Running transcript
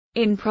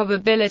In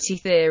probability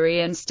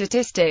theory and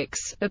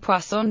statistics, the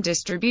Poisson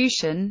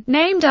distribution,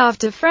 named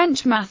after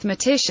French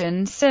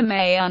mathematician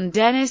Siméon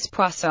Denis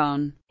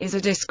Poisson, is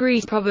a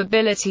discrete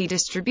probability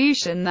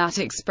distribution that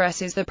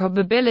expresses the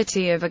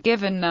probability of a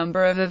given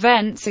number of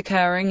events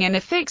occurring in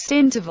a fixed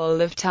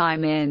interval of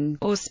time in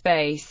or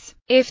space.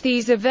 If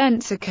these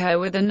events occur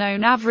with a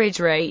known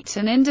average rate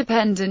and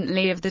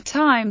independently of the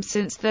time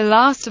since the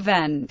last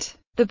event,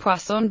 the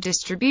Poisson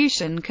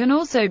distribution can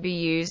also be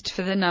used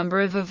for the number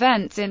of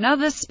events in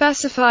other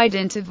specified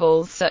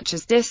intervals such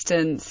as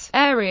distance,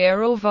 area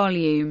or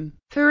volume.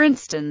 For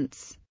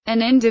instance,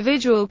 an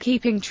individual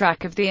keeping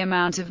track of the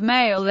amount of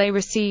mail they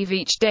receive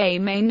each day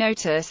may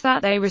notice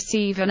that they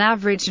receive an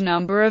average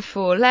number of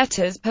 4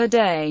 letters per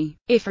day.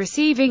 If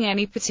receiving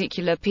any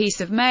particular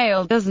piece of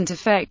mail doesn't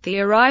affect the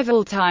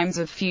arrival times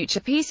of future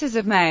pieces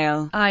of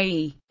mail,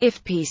 i.e.,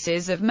 if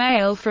pieces of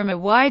mail from a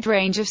wide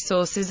range of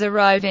sources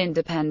arrive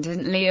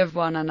independently of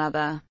one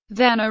another,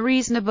 then a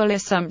reasonable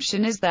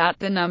assumption is that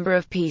the number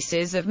of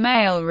pieces of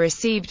mail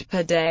received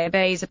per day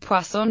obeys a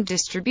Poisson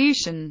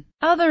distribution.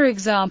 Other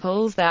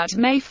examples that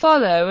may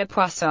follow a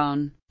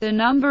Poisson: the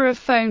number of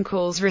phone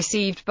calls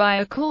received by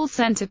a call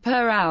center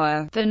per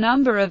hour, the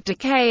number of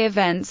decay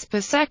events per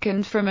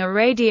second from a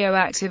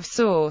radioactive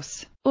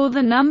source, or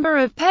the number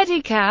of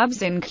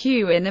pedicabs in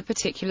queue in a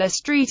particular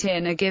street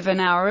in a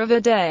given hour of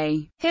a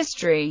day.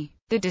 History.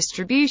 The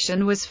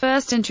distribution was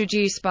first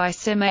introduced by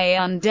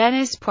Siméon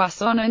Denis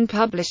Poisson and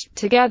published,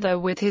 together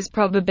with his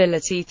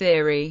probability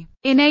theory,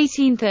 in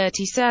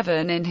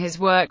 1837 in his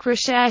work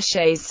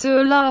Recherches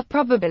sur la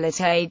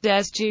probabilité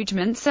des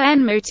jugements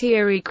en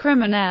matière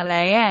criminelle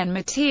et en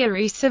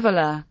matière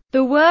civile.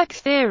 The work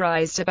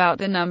theorized about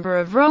the number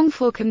of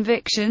wrongful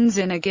convictions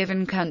in a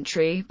given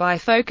country by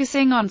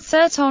focusing on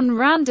certain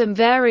random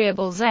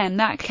variables n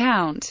that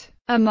count,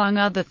 among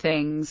other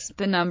things,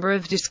 the number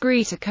of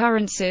discrete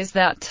occurrences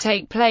that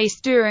take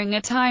place during a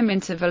time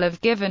interval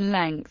of given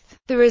length.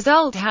 The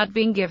result had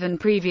been given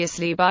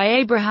previously by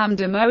Abraham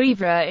de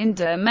Moivre in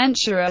De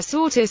Mentura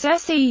Sortis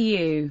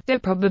Seu, De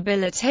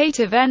Probabilitate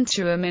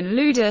Eventuum in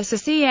Ludus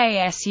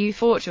Casu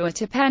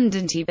Fortuita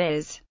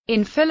Pendentibus,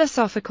 in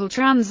Philosophical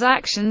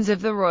Transactions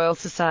of the Royal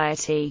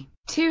Society.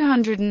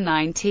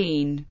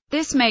 219.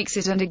 This makes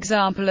it an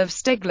example of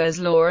Stigler's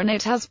law, and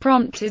it has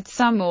prompted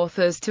some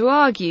authors to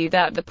argue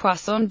that the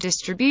Poisson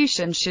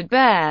distribution should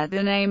bear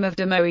the name of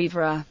de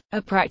Moivre.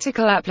 A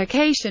practical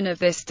application of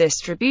this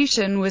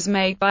distribution was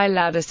made by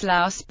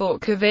Ladislaus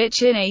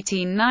Bortkiewicz in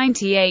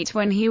 1898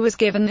 when he was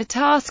given the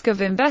task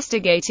of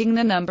investigating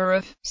the number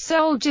of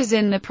soldiers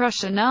in the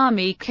Prussian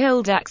army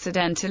killed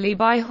accidentally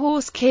by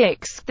horse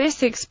kicks.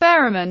 This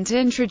experiment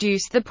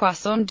introduced the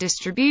Poisson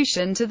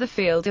distribution to the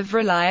field of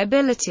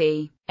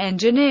reliability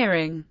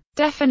engineering.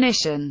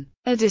 Definition.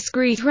 A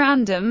discrete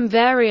random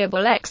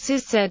variable x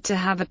is said to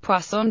have a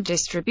Poisson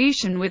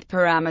distribution with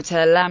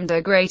parameter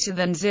lambda greater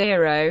than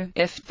 0,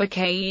 if for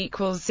k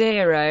equals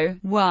 0,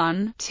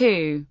 1,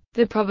 2.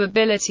 The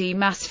probability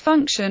mass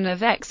function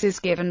of x is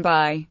given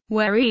by,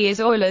 where E is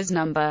Euler's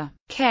number,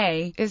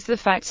 k is the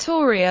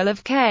factorial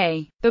of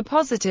k. The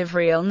positive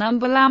real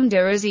number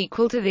lambda is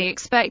equal to the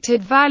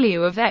expected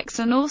value of x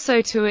and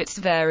also to its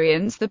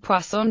variance. The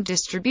Poisson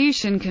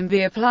distribution can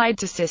be applied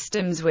to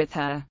systems with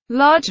a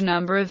large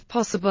number of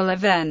possible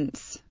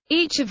events,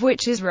 each of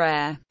which is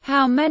rare.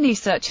 How many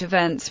such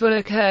events will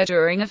occur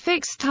during a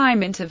fixed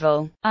time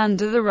interval,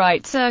 under the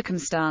right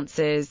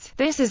circumstances?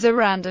 This is a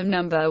random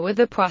number with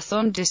a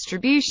Poisson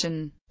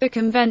distribution. The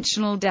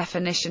conventional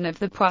definition of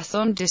the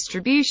Poisson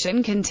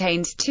distribution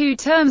contains two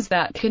terms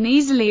that can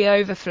easily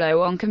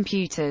overflow on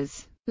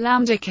computers: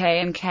 lambda k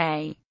and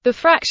k. The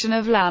fraction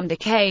of lambda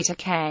k to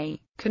k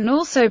can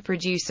also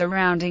produce a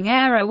rounding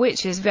error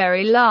which is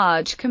very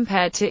large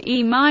compared to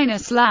E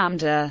minus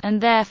lambda, and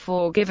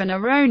therefore give an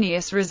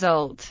erroneous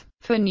result.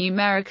 For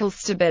numerical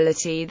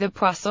stability, the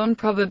Poisson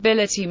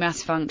probability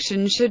mass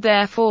function should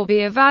therefore be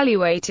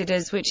evaluated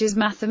as which is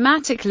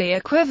mathematically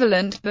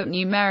equivalent but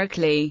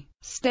numerically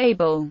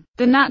stable.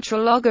 The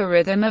natural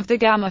logarithm of the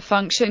gamma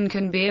function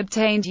can be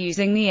obtained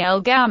using the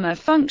L-gamma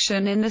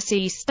function in the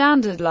C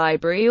standard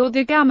library or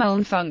the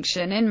gamma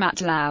function in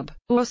MATLAB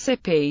or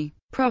SCIPy.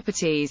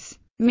 Properties.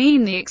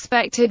 Mean. The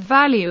expected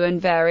value and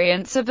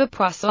variance of a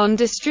Poisson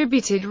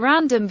distributed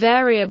random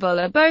variable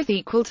are both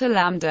equal to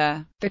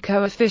lambda. The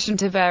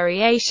coefficient of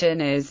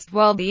variation is,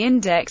 while the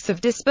index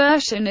of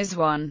dispersion is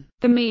 1.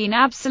 The mean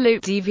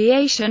absolute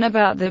deviation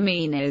about the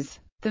mean is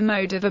the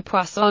mode of a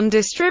Poisson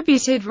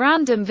distributed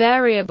random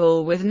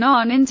variable with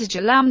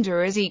non-integer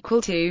lambda is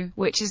equal to,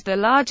 which is the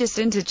largest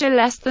integer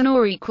less than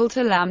or equal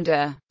to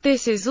lambda.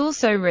 This is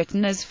also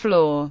written as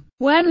floor.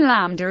 When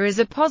lambda is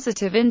a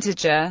positive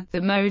integer,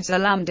 the modes are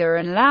lambda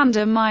and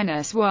lambda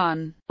minus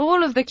 1.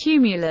 All of the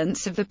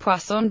cumulants of the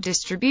Poisson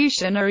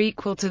distribution are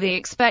equal to the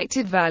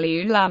expected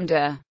value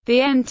lambda.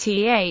 The nth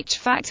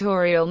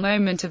factorial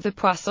moment of the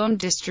Poisson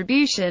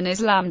distribution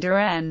is lambda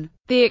n.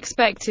 The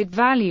expected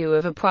value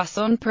of a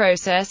Poisson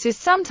process is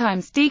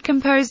sometimes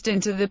decomposed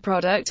into the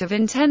product of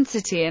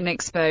intensity and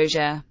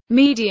exposure.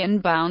 Median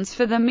bounds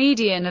for the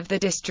median of the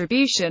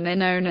distribution are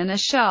known as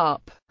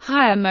sharp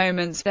higher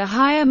moments. The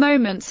higher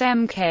moments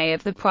Mk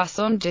of the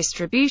Poisson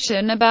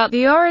distribution about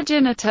the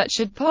origin are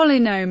touched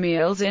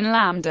polynomials in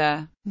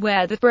lambda,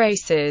 where the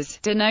braces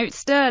denote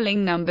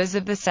Stirling numbers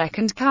of the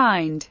second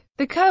kind.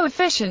 The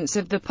coefficients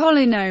of the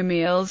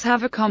polynomials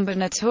have a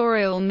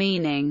combinatorial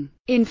meaning.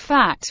 In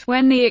fact,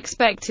 when the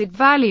expected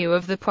value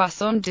of the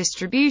Poisson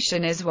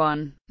distribution is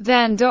 1,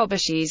 then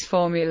Dobeshi's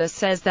formula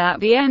says that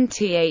the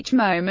nth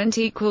moment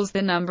equals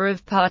the number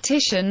of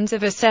partitions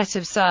of a set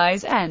of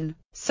size n,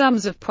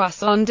 sums of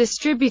Poisson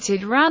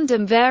distributed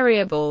random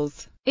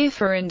variables,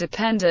 if are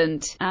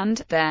independent, and,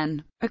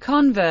 then, a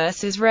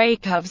converse is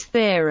Raykov's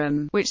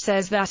theorem, which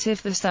says that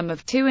if the sum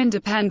of two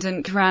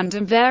independent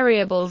random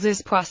variables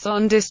is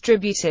Poisson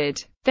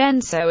distributed,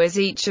 then so is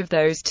each of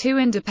those two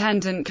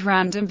independent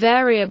random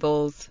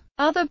variables.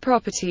 Other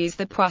properties: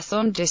 the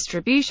Poisson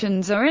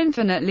distributions are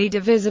infinitely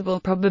divisible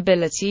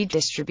probability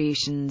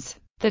distributions.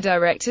 The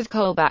directed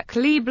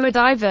Kullback-Leibler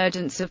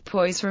divergence of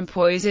Poisson from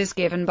Poisson is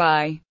given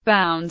by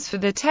bounds for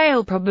the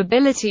tail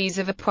probabilities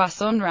of a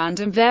Poisson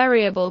random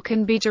variable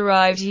can be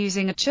derived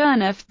using a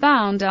Chernoff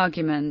bound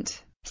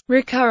argument.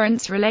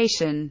 Recurrence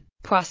relation.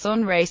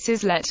 Poisson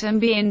races let m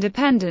be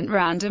independent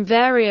random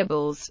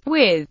variables,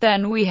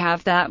 then we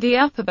have that the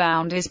upper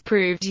bound is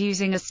proved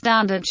using a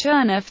standard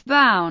Chernoff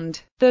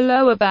bound. The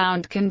lower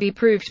bound can be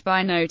proved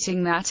by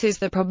noting that is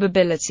the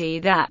probability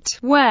that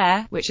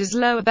where, which is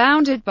lower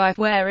bounded by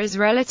where, is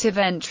relative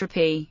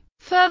entropy.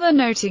 Further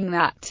noting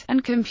that,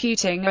 and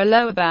computing a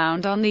lower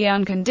bound on the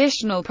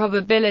unconditional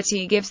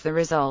probability gives the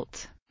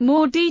result.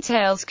 More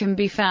details can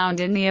be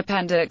found in the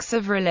appendix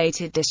of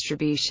related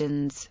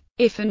distributions.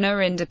 If n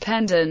are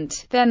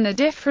independent, then the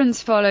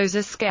difference follows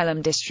a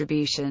Skellam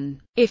distribution.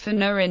 If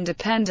n are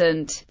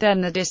independent, then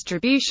the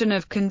distribution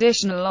of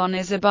conditional on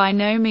is a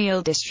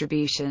binomial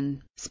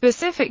distribution.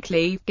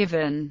 Specifically,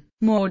 given.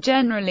 More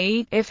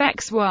generally, if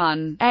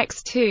x1,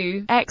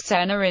 x2,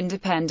 xn are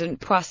independent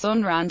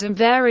Poisson random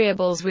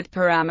variables with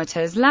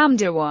parameters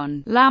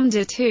lambda1,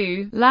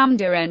 lambda2,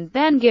 lambda n,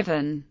 then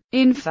given.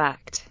 In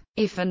fact,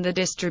 if and the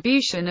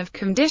distribution of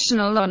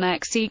conditional on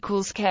x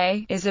equals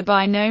k is a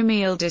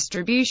binomial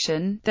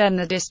distribution, then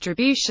the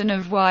distribution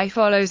of y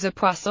follows a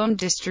Poisson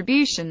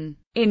distribution.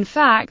 In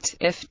fact,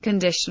 if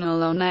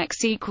conditional on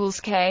x equals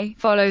k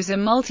follows a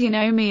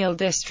multinomial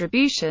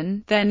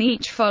distribution, then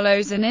each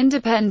follows an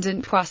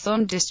independent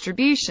Poisson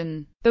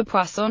distribution. The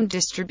Poisson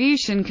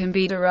distribution can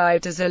be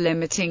derived as a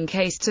limiting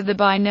case to the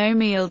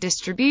binomial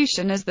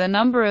distribution as the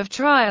number of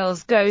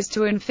trials goes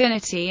to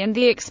infinity and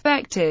the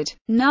expected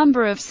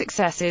number of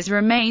successes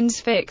remains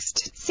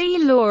fixed. See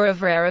law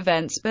of rare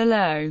events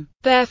below.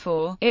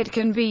 Therefore, it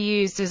can be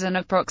used as an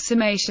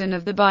approximation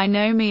of the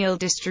binomial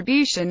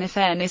distribution if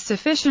n is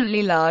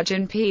sufficiently large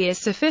and p is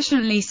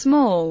sufficiently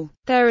small.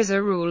 There is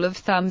a rule of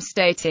thumb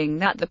stating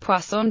that the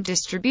Poisson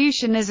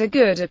distribution is a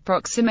good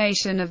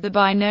approximation of the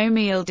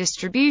binomial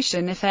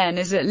distribution if n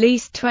is at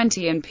least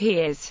 20 and p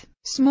is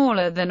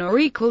smaller than or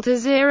equal to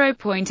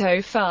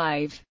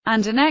 0.05,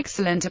 and an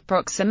excellent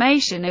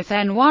approximation if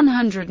n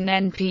 100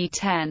 and np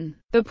 10.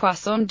 The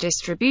Poisson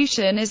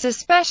distribution is a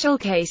special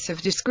case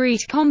of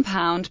discrete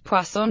compound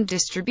Poisson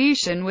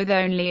distribution with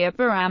only a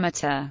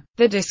parameter.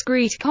 The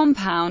discrete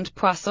compound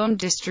Poisson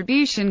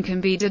distribution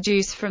can be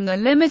deduced from the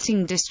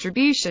limiting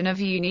distribution of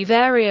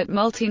univariate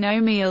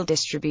multinomial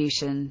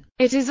distribution.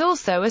 It is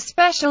also a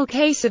special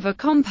case of a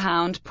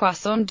compound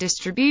Poisson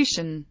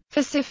distribution.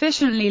 For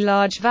sufficiently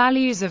large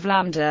values of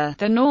lambda,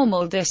 the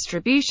normal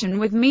distribution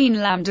with mean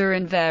lambda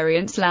and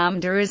variance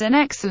lambda is an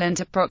excellent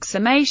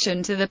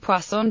approximation to the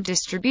Poisson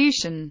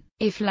distribution.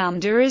 If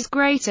lambda is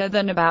greater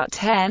than about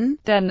 10,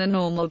 then the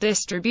normal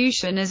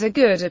distribution is a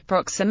good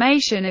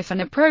approximation if an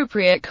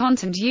appropriate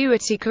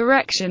continuity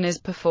correction is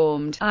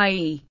performed,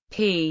 i.e.,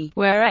 p,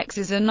 where x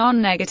is a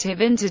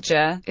non-negative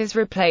integer, is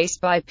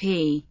replaced by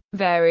p.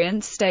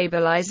 Variance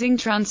stabilizing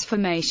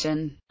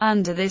transformation.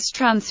 Under this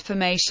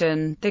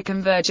transformation, the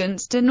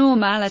convergence to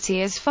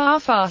normality is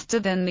far faster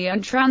than the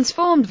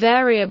untransformed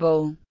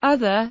variable.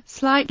 Other,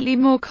 slightly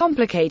more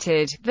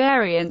complicated,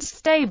 variance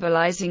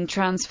stabilizing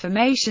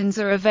transformations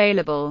are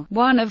available,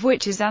 one of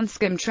which is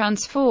Anscombe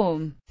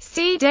transform.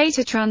 See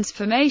data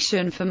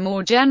transformation for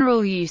more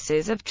general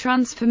uses of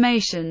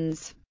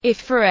transformations. If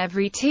for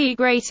every t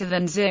greater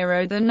than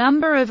 0 the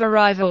number of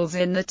arrivals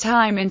in the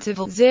time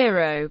interval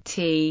 0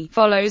 t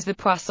follows the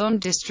Poisson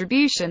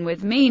distribution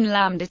with mean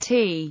lambda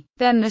t,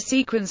 then the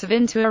sequence of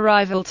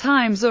inter-arrival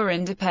times or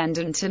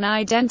independent and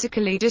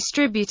identically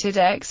distributed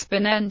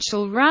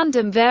exponential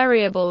random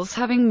variables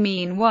having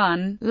mean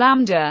 1,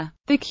 lambda.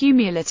 The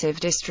cumulative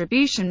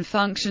distribution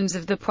functions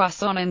of the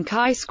Poisson and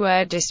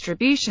chi-square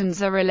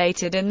distributions are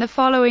related in the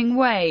following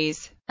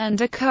ways. And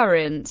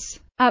occurrence.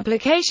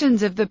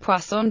 Applications of the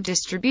Poisson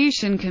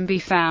distribution can be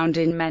found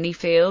in many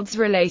fields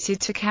related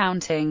to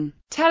counting.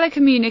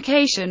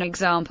 Telecommunication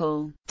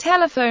example.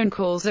 Telephone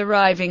calls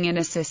arriving in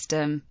a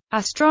system.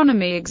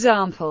 Astronomy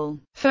example.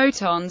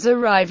 Photons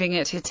arriving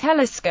at a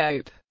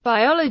telescope.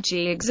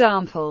 Biology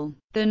example.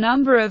 The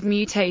number of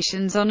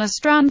mutations on a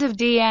strand of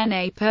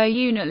DNA per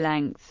unit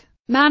length.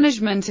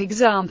 Management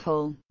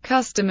example.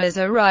 Customers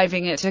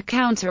arriving at a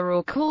counter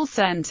or call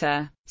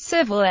center.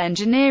 Civil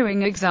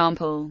engineering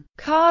example.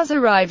 Cars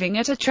arriving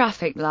at a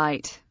traffic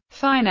light.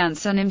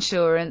 Finance and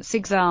insurance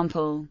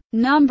example.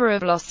 Number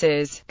of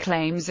losses,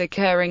 claims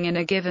occurring in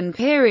a given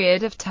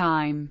period of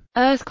time.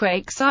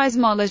 Earthquake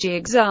seismology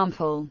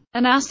example.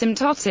 An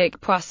asymptotic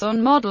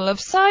Poisson model of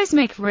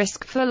seismic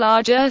risk for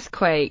large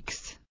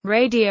earthquakes.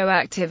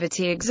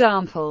 Radioactivity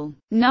example.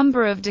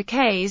 Number of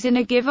decays in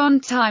a given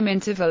time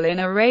interval in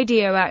a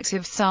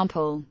radioactive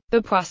sample.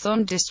 The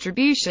Poisson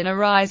distribution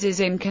arises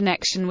in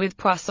connection with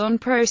Poisson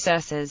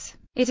processes.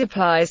 It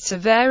applies to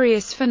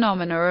various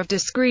phenomena of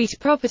discrete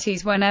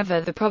properties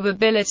whenever the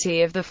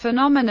probability of the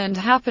phenomenon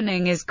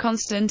happening is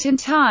constant in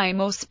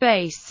time or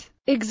space.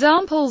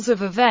 Examples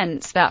of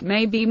events that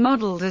may be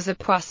modeled as a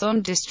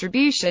Poisson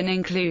distribution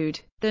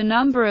include the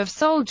number of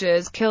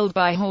soldiers killed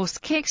by horse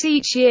kicks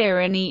each year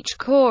in each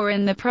corps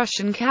in the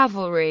Prussian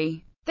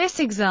cavalry. This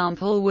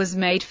example was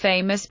made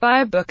famous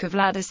by a book of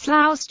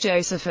Ladislaus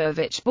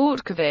Josefovich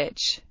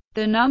Bortkovich.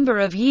 The number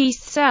of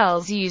yeast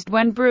cells used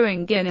when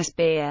brewing Guinness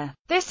beer.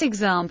 This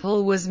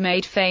example was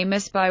made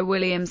famous by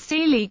William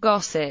Seeley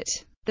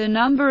Gossett. The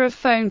number of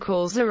phone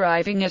calls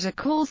arriving at a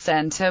call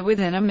center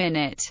within a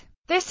minute.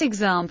 This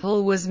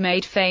example was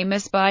made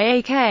famous by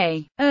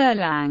A.K.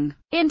 Erlang.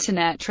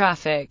 Internet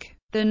traffic.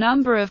 The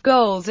number of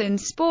goals in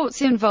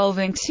sports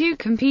involving two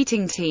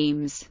competing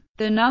teams.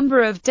 The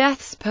number of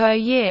deaths per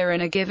year in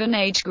a given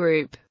age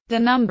group. The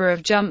number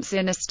of jumps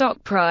in a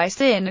stock price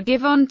in a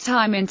given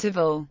time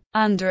interval.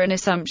 Under an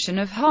assumption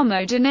of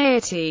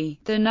homogeneity,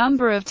 the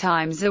number of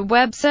times a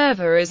web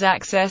server is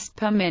accessed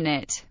per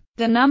minute.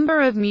 The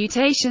number of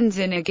mutations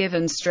in a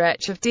given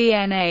stretch of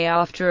DNA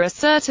after a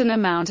certain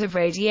amount of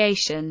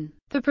radiation.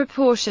 The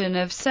proportion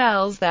of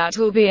cells that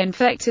will be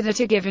infected at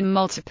a given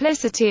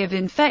multiplicity of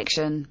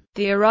infection.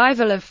 The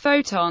arrival of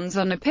photons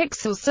on a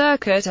pixel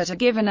circuit at a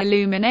given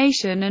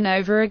illumination and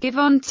over a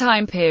given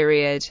time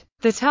period.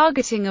 The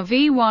targeting of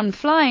E-1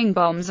 flying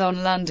bombs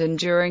on London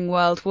during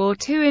World War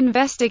II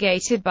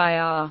investigated by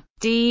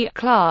R.D.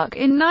 Clarke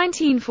in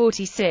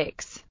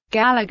 1946.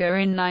 Gallagher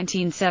in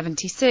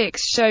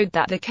 1976 showed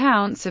that the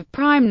counts of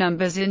prime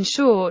numbers in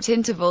short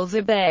intervals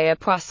obey a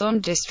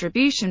Poisson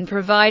distribution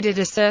provided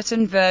a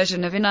certain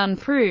version of an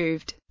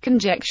unproved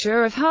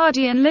conjecture of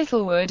Hardy and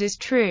Littlewood is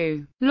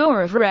true. Law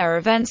of rare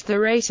events. The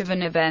rate of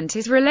an event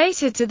is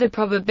related to the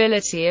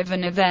probability of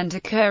an event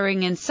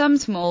occurring in some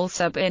small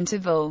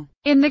subinterval.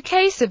 In the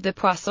case of the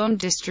Poisson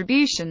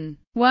distribution,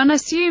 one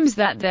assumes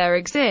that there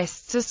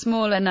exists a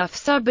small enough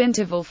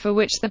subinterval for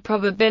which the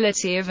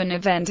probability of an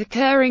event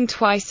occurring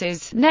twice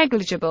is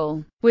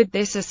negligible. With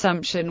this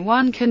assumption,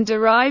 one can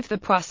derive the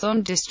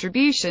Poisson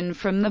distribution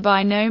from the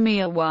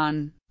binomial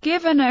 1.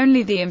 Given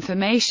only the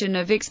information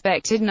of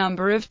expected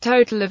number of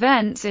total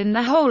events in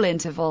the whole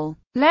interval,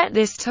 let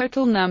this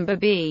total number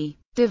be.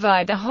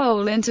 Divide the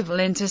whole interval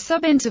into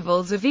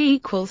subintervals of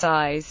equal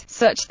size,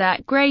 such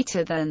that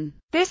greater than.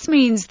 This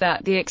means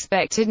that the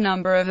expected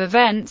number of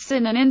events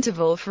in an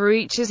interval for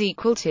each is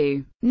equal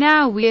to.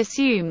 Now we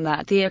assume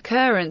that the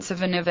occurrence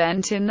of an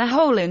event in the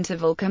whole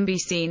interval can be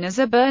seen as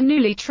a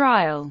Bernoulli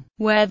trial,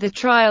 where the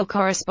trial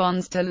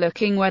corresponds to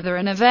looking whether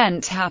an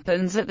event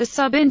happens at the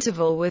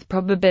subinterval with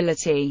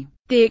probability.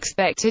 The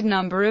expected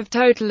number of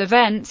total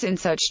events in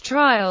such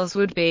trials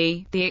would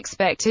be the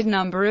expected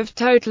number of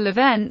total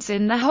events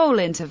in the whole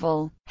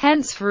interval.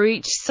 Hence, for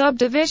each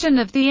subdivision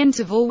of the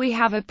interval we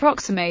have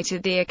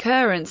approximated the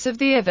occurrence of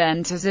the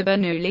event as a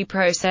Bernoulli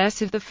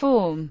process of the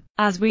form.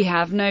 As we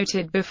have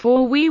noted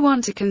before, we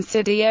want to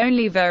consider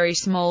only very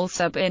small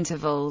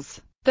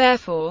subintervals.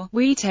 Therefore,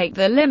 we take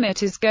the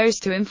limit as goes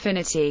to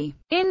infinity.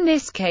 In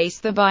this case,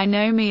 the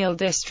binomial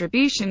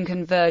distribution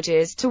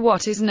converges to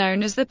what is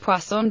known as the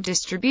Poisson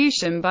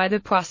distribution by the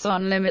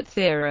Poisson limit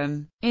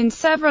theorem. In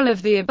several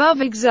of the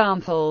above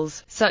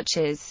examples, such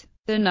as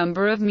the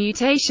number of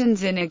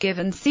mutations in a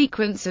given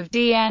sequence of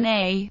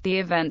DNA, the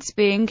events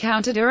being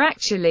counted are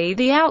actually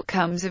the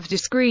outcomes of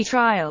discrete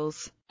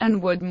trials,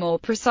 and would more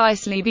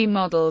precisely be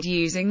modeled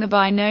using the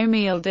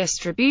binomial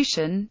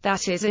distribution.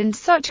 That is, in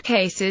such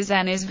cases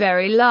n is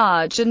very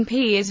large and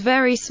p is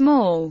very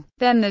small,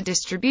 then the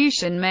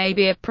distribution may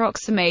be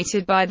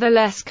approximated by the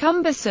less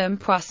cumbersome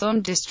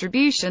Poisson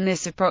distribution.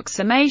 This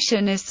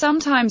approximation is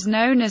sometimes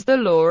known as the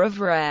law of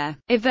rare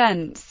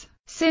events.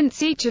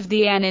 Since each of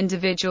the n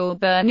individual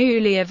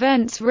Bernoulli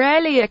events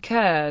rarely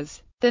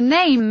occurs, The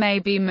name may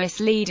be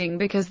misleading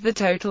because the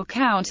total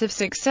count of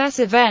success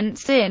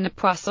events in a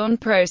Poisson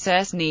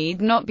process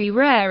need not be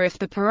rare if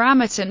the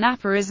parameter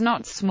napper is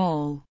not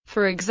small.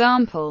 For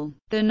example,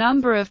 the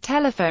number of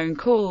telephone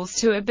calls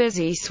to a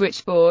busy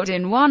switchboard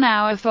in 1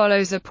 hour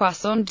follows a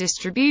Poisson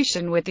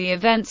distribution with the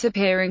events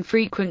appearing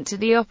frequent to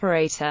the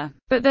operator,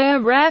 but they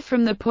are rare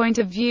from the point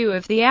of view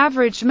of the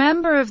average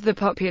member of the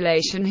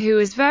population who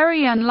is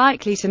very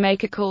unlikely to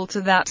make a call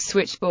to that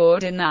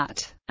switchboard in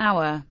that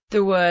hour.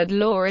 The word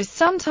law is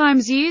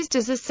sometimes used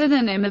as a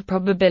synonym of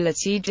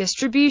probability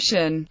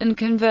distribution, and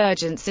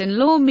convergence in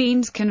law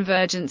means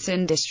convergence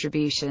in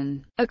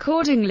distribution.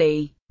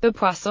 Accordingly, the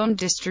Poisson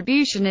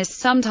distribution is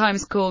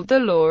sometimes called the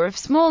law of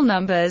small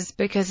numbers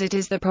because it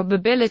is the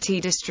probability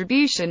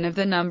distribution of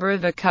the number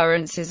of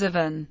occurrences of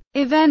an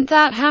event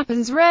that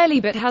happens rarely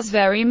but has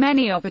very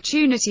many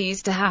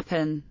opportunities to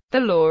happen. The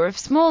Law of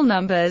Small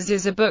Numbers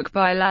is a book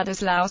by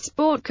Ladislaw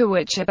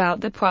Skbkekas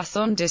about the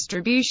Poisson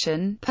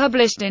distribution,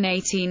 published in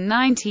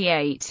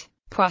 1898.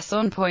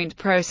 Poisson point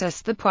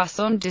process. The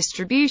Poisson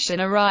distribution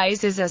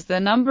arises as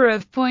the number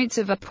of points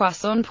of a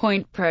Poisson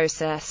point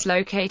process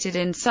located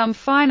in some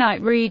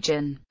finite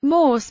region.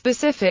 More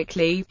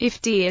specifically,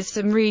 if D is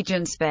some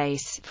region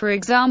space, for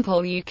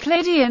example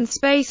Euclidean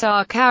space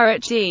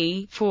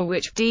R(D), for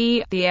which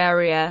D, the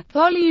area,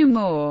 volume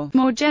or,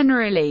 more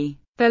generally,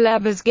 the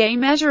Lebesgue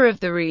measure of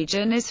the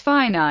region is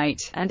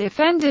finite, and if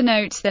n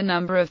denotes the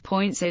number of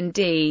points in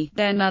D,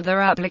 then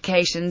other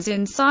applications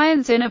in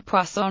science in a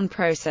Poisson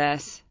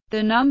process.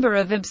 The number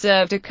of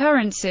observed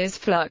occurrences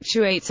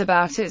fluctuates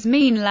about its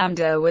mean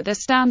lambda with a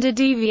standard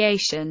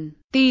deviation.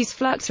 These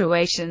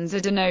fluctuations are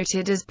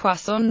denoted as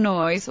Poisson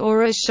noise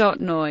or as shot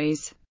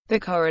noise.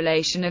 The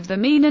correlation of the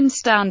mean and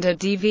standard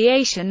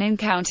deviation in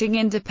counting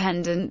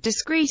independent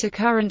discrete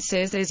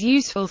occurrences is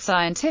useful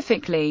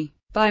scientifically.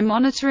 By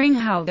monitoring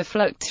how the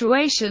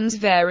fluctuations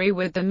vary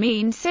with the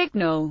mean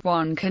signal,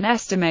 one can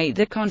estimate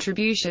the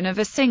contribution of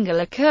a single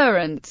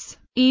occurrence,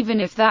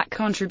 even if that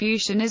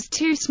contribution is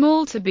too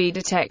small to be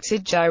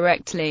detected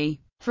directly.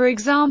 For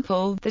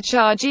example, the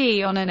charge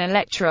E on an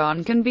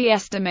electron can be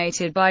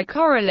estimated by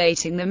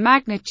correlating the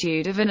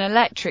magnitude of an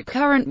electric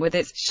current with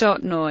its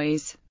shot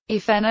noise.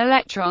 If n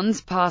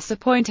electrons pass a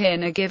point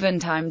in a given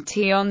time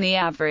t on the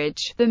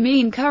average, the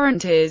mean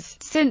current is,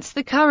 since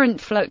the current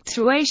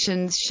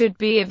fluctuations should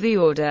be of the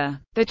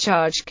order, the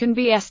charge can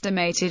be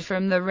estimated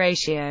from the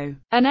ratio.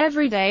 An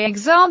everyday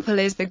example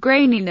is the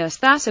graininess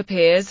that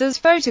appears as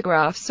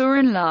photographs or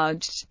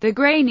enlarged. The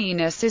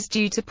graininess is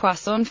due to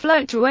Poisson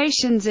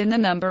fluctuations in the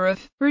number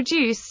of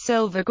reduced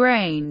silver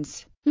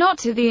grains, not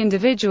to the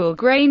individual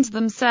grains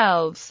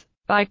themselves.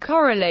 By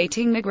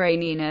correlating the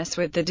graininess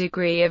with the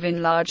degree of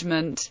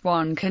enlargement,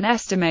 one can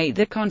estimate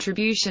the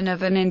contribution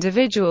of an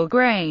individual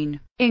grain.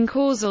 In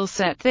causal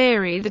set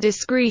theory, the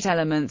discrete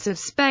elements of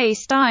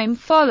space-time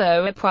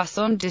follow a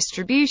Poisson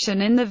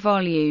distribution in the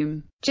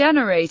volume,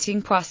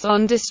 generating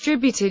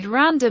Poisson-distributed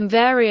random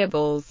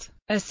variables.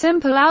 A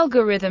simple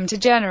algorithm to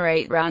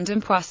generate random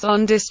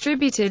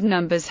Poisson-distributed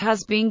numbers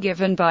has been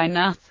given by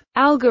Nath.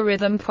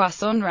 Algorithm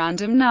Poisson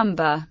random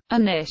number, a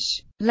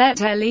niche.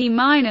 Let LE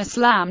minus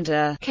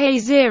lambda,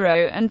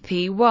 K0 and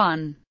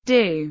P1,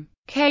 do,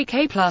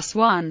 KK plus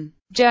 1,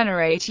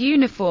 generate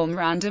uniform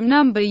random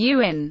number U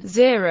in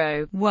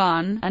 0,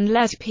 1, and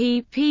let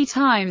P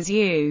times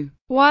U,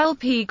 while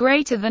P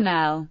greater than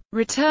L,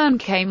 return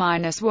K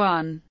minus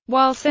 1.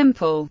 While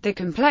simple, the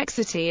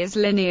complexity is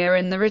linear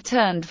in the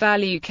returned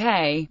value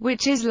K,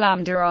 which is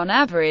lambda on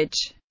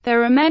average.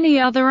 There are many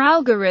other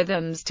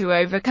algorithms to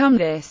overcome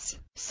this.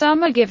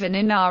 Some are given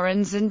in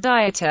Arens and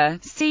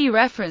Dieter, see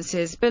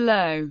references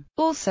below.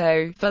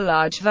 Also, for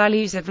large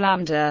values of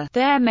lambda,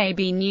 there may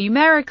be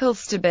numerical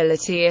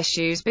stability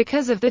issues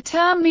because of the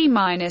term E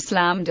minus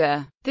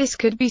lambda. This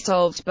could be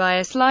solved by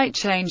a slight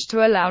change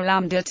to allow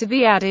lambda to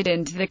be added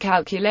into the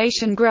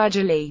calculation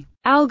gradually.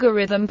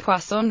 Algorithm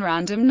Poisson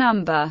random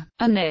number,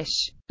 a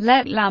niche.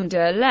 Let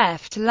lambda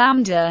left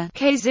lambda,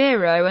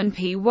 K0 and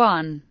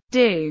P1,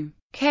 do,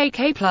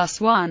 KK plus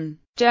 1.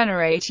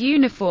 Generate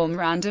uniform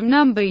random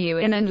number U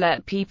in and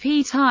let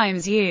P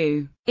times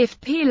U. If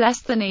P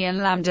less than E and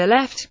lambda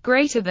left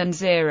greater than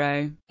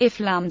 0. If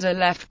lambda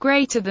left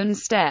greater than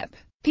step,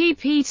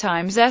 P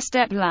times S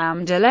step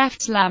lambda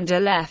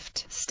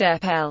left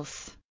step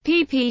else.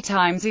 P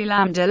times E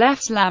lambda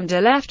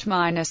left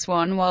minus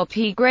 1 while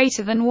P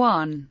greater than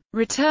 1.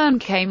 Return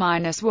K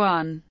minus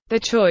 1. The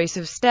choice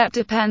of step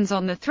depends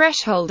on the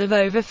threshold of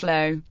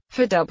overflow.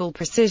 For double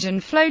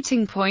precision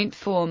floating point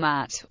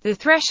format, the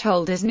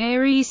threshold is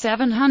near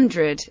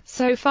E700,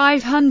 so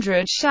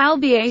 500 shall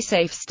be a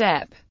safe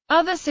step.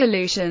 Other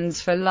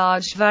solutions for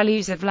large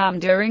values of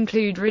lambda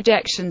include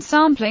rejection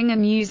sampling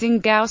and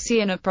using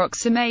Gaussian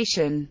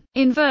approximation.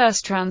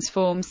 Inverse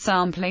transform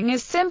sampling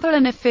is simple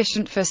and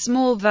efficient for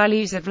small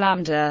values of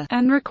lambda,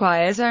 and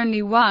requires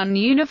only one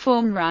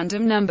uniform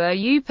random number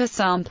U per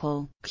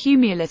sample.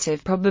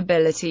 Cumulative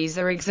probabilities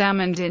are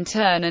examined in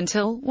turn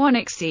until one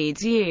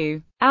exceeds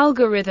U.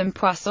 Algorithm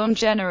Poisson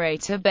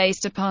generator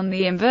based upon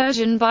the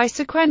inversion by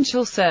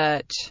sequential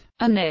search.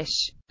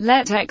 Anish.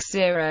 Let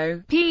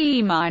x0,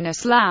 p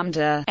minus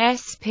lambda,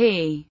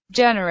 sp,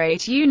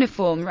 generate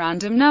uniform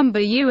random number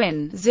u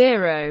in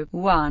 0,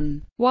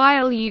 1,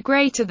 while u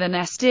greater than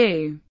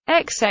s2,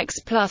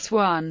 xx plus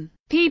 1,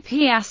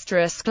 pp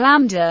asterisk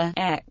lambda,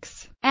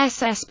 x,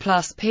 ss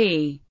plus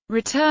p,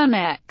 return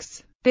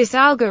x. This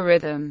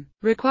algorithm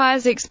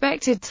requires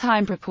expected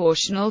time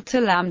proportional to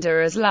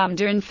lambda as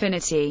lambda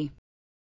infinity.